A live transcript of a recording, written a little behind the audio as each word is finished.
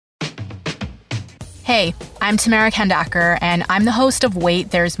Hey, I'm Tamara Kandaker, and I'm the host of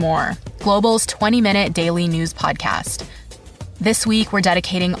Wait, There's More, Global's 20-minute daily news podcast. This week, we're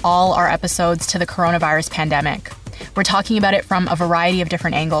dedicating all our episodes to the coronavirus pandemic. We're talking about it from a variety of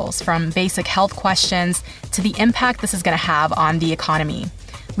different angles, from basic health questions to the impact this is going to have on the economy.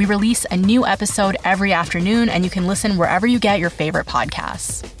 We release a new episode every afternoon, and you can listen wherever you get your favorite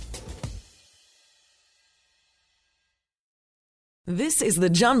podcasts. This is the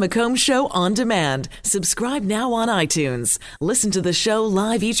John McComb Show on demand. Subscribe now on iTunes. Listen to the show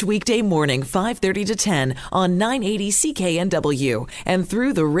live each weekday morning, 5:30 to 10 on 980 CKNW and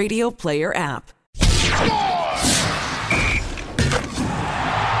through the Radio Player app.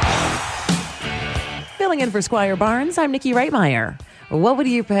 Filling in for Squire Barnes, I'm Nikki Reitmeyer. What would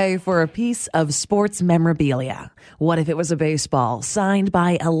you pay for a piece of sports memorabilia? What if it was a baseball signed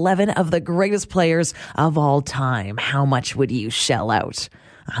by 11 of the greatest players of all time? How much would you shell out?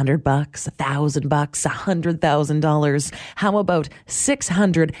 $100, $1,000, $100,000. How about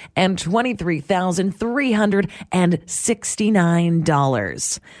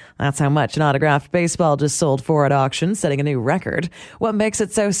 $623,369? That's how much an autographed baseball just sold for at auction, setting a new record. What makes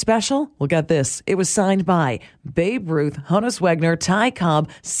it so special? Well, get this. It was signed by Babe Ruth, Honus Wagner, Ty Cobb,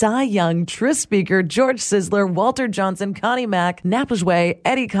 Cy Young, Tris Speaker, George Sisler, Walter Johnson, Connie Mack, Naples,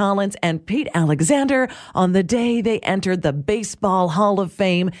 Eddie Collins, and Pete Alexander on the day they entered the Baseball Hall of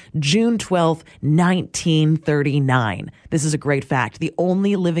Fame, June 12th, 1939. This is a great fact. The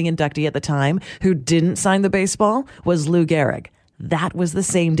only living inductee at the time who didn't sign the baseball was Lou Gehrig. That was the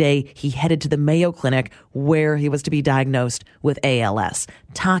same day he headed to the Mayo Clinic where he was to be diagnosed with ALS.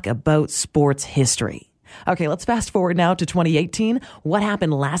 Talk about sports history. Okay, let's fast forward now to 2018. What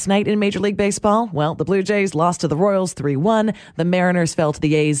happened last night in Major League Baseball? Well, the Blue Jays lost to the Royals 3-1. The Mariners fell to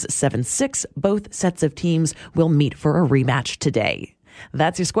the A's 7-6. Both sets of teams will meet for a rematch today.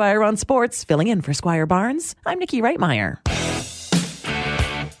 That's your Squire on Sports. Filling in for Squire Barnes, I'm Nikki Reitmeyer.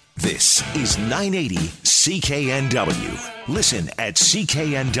 This is 980 CKNW. Listen at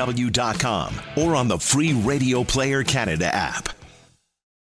cknw.com or on the free Radio Player Canada app.